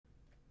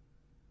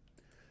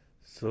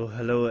So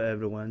hello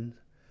everyone,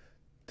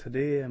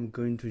 today I'm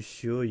going to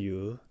show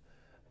you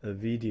a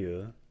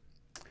video.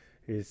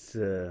 It's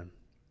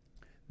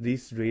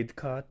this RAID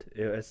card,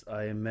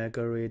 ESXi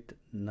MegaRAID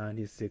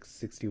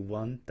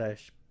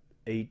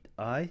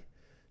 9661-8i.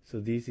 So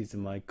this is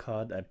my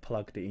card I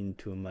plugged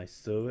into my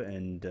server,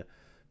 and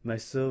my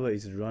server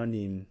is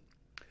running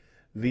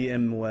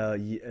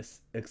VMware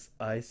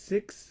ESXi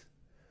 6.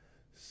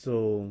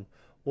 So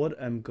what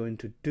I'm going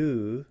to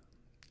do,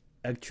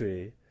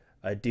 actually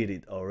I did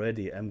it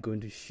already. I'm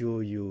going to show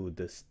you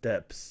the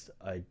steps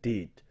I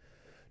did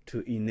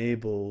to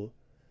enable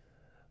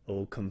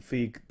or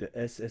configure the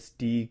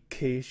SSD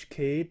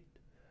CacheCade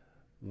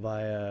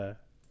via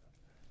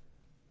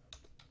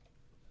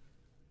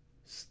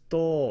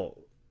StorCli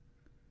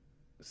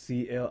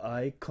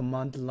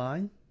command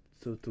line.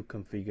 So to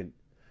configure,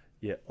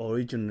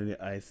 originally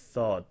I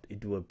thought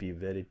it would be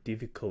very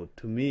difficult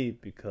to me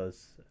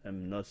because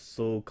I'm not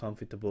so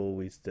comfortable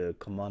with the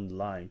command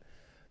line,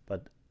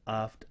 but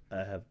after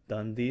I have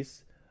done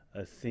this,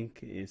 I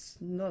think it's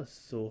not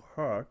so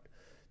hard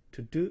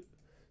to do.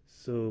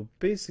 So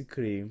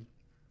basically,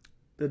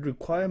 the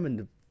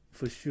requirement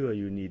for sure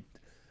you need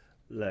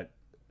like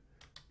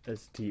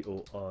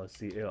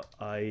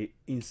StorCli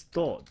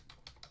installed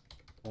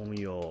on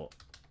your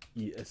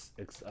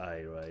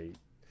ESXi, right?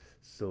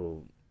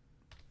 So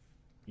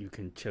you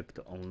can check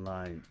the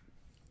online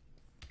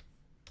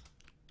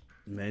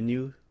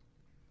menu.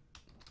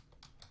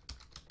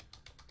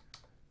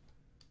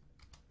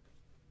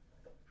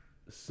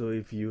 So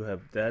if you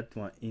have that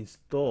one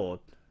installed,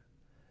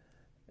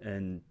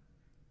 and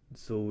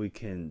so we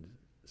can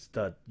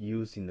start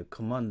using the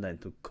command line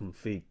to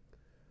configure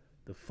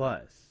the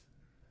files.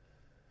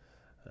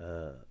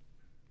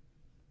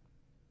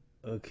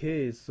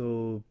 Okay,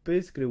 so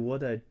basically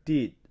what I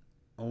did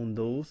on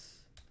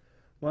those,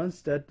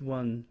 once that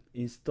one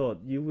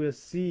installed, you will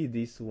see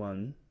this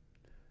one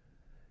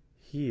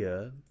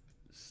here.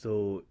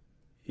 So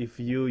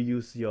if you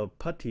use your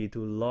PuTTY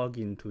to log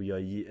into your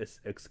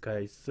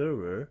ESXi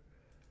server,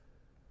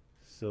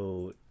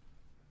 so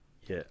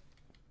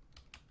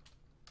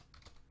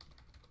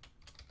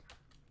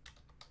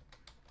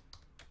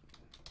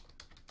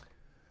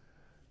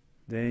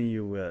then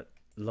you will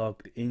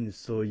log in.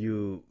 So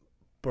you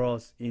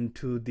browse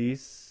into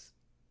this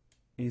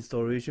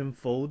installation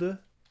folder.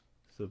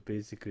 So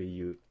basically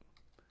you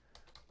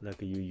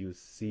use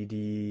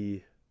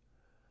cd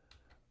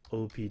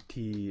opt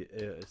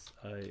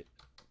lsit.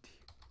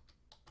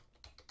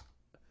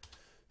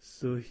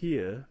 So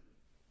here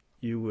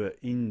you were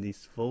in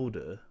this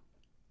folder,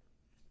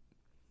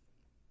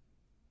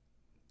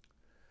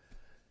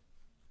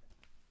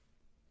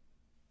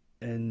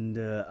 and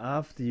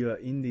after you are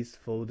in this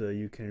folder,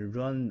 you can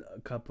run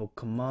a couple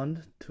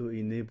commands to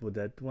enable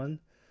that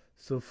one.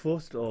 So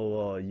first of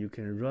all, you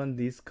can run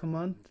this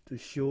command to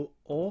show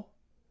all.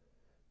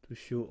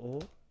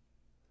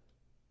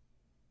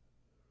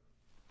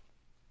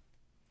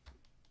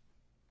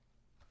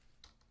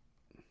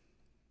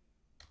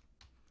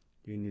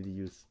 You need to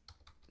use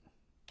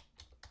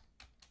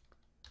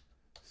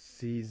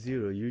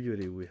C0.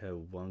 Usually we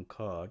have one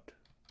card.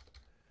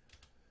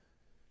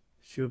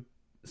 So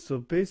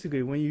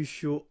basically when you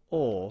show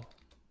all,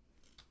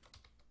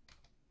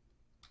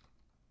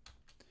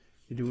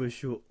 it will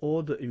show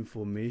all the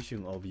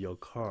information of your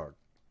card.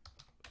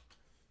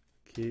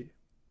 Okay,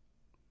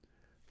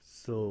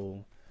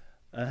 so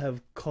I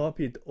have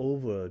copied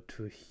over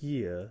to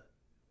here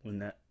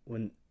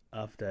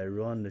after I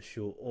run the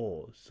show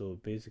all. So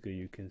basically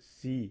you can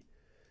see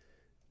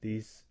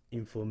this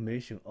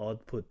information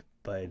output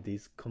by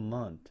this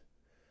command.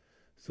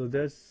 So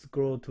let's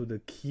scroll to the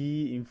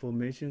key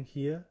information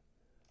here.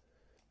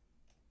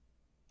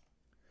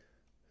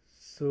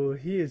 So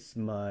here's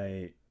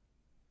my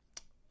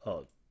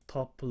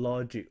top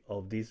logic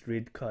of this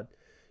RAID card.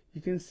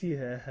 You can see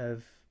I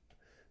have,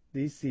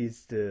 this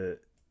is the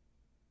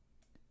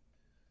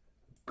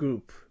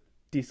group,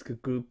 disk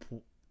group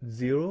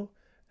 0,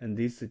 and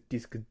this is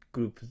disk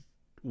group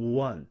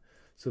 1.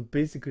 So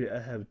basically I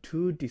have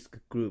two disk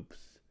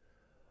groups.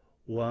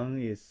 One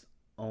is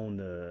on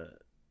the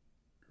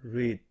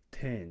RAID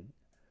 10,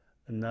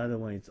 another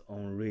one is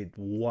on RAID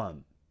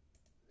 1.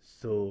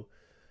 So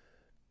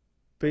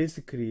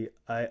basically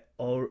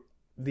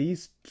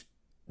this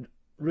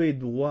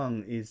RAID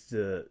 1 is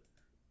the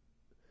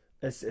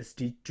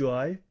SSD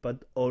drive,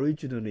 but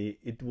originally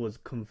it was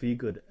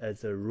configured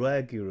as a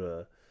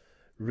regular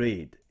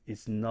RAID.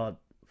 It's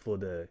not for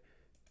the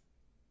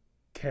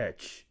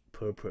cache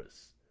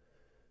purpose.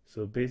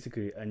 So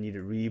basically I need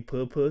to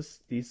repurpose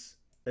this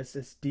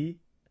SSD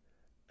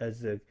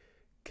as a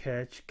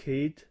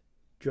CacheCade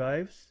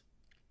drives.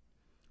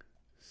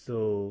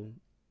 So,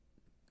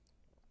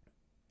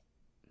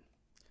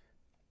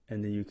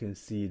 and then you can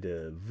see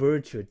the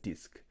virtual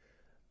disk.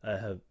 I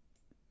have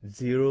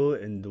 0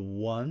 and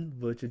 1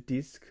 virtual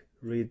disk,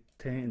 RAID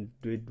 10 and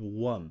RAID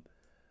 1.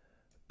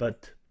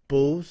 But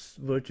both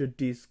virtual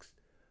disks,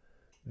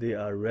 they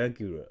are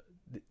regular.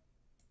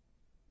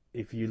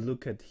 If you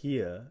look at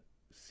here,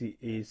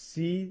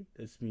 CAC,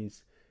 that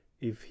means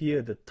if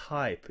here the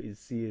type is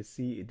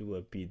CSC, it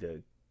will be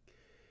the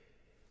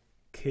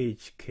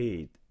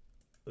CacheCade.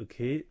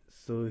 Okay,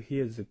 so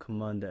here's the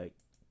command I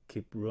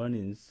keep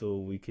running so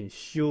we can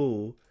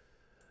show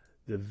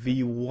the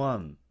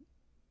v1.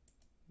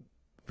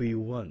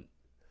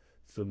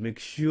 So make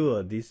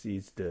sure this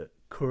is the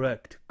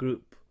correct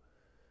group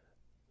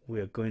we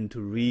are going to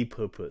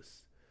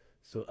repurpose.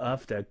 So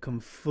after I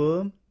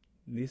confirm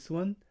this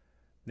one,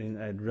 then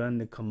I run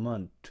the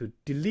command to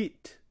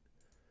delete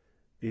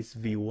this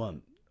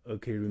v1.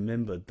 Okay,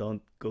 remember,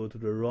 don't go to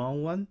the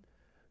wrong one.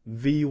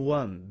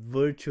 v1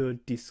 virtual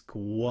disk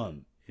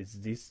 1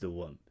 is this the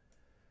one.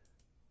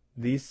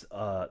 These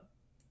are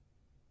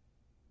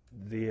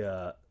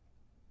the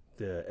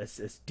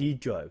SSD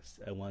drives.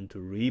 I want to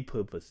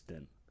repurpose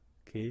them.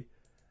 Okay,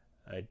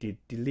 I did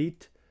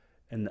delete,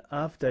 and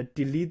after I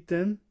delete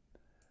them,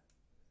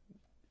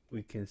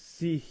 we can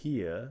see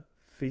here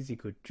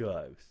physical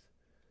drives.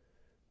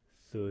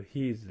 So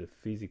here's the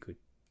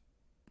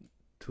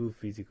two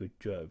physical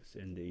drives,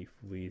 and if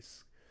we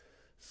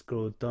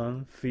scroll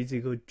down,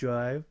 physical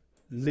drive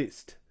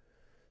list,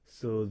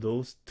 so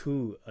those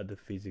two are the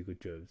physical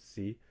drives.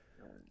 See,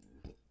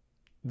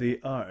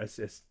 they are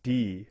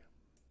SSD,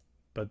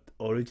 but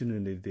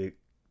originally they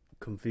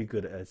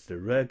configured as the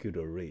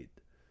regular RAID.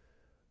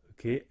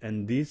 Okay,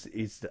 and this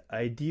is the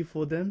ID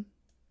for them,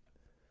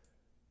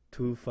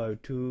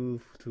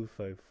 252,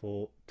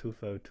 254,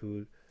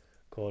 252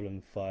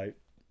 colon 5.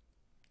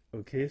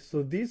 Okay,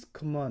 so this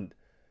command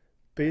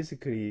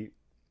basically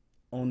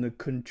on the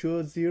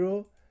control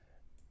 0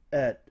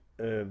 add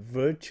a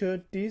virtual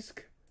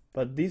disk,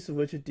 but this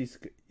virtual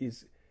disk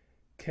is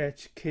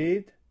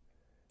CacheCade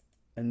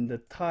and the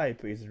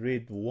type is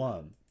RAID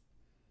 1.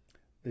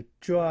 The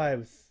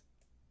drive's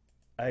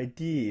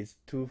ID is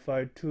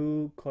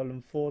 252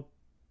 colon 4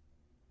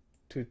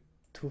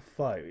 to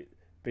 5.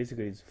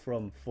 Basically it's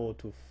from 4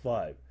 to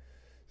 5.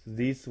 So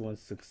this one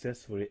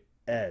successfully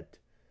add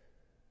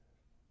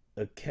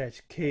a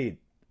CacheCade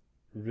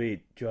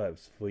RAID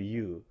drives for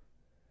you,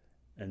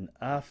 and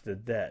after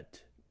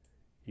that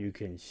you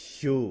can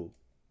show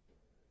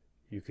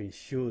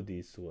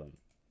this one.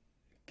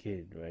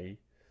 Okay, right?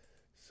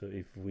 So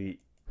if we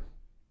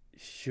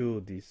show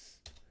this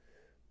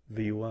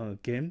v1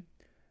 again,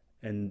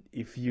 and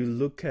if you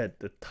look at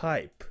the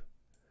type,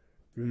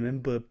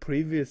 remember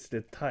previously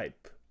the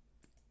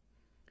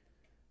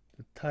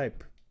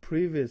type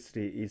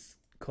previously is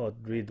called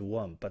RAID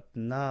 1, but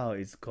now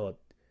it's called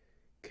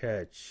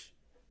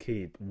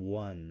CacheCade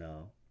 1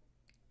 now.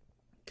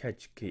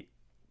 CacheCade.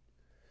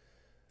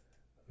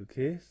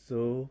 Okay,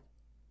 so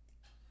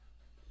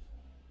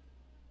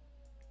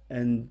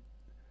and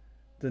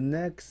the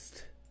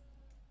next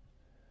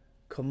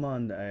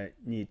command I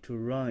need to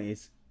run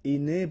is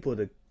enable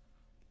the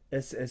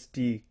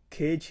SSD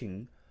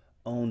caching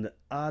on the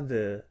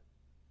other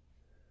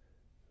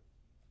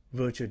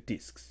virtual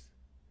disks.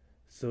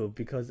 So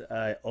because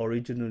I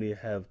originally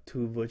have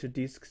two virtual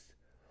disks,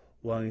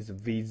 one is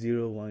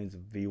v0, one is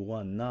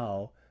v1.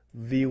 Now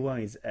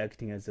v1 is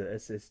acting as a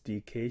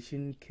SSD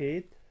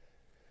CacheCade.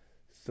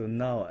 So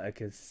now I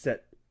can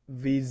set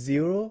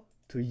v0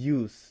 to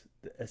use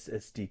the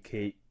SSD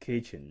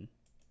caching,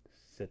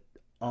 set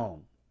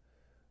on.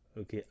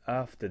 Okay,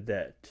 after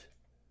that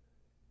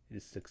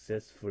is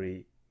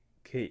successfully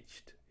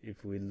cached.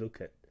 If we look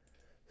at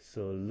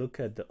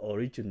the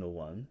original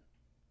one,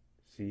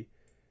 see,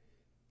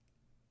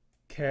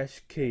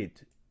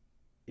 CacheCade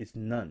is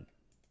none.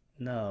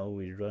 Now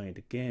we run it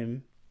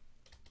again.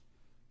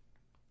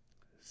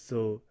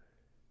 So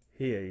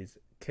here is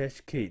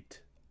CacheCade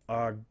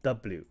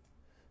RW.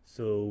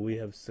 So we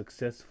have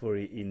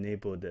successfully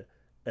enabled the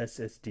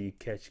SSD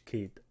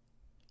CacheCade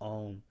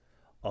on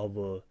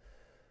our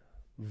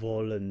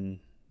volume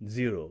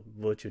 0,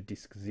 virtual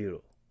disk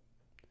 0.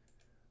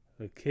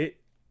 Okay,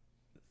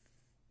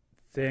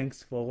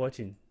 thanks for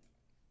watching.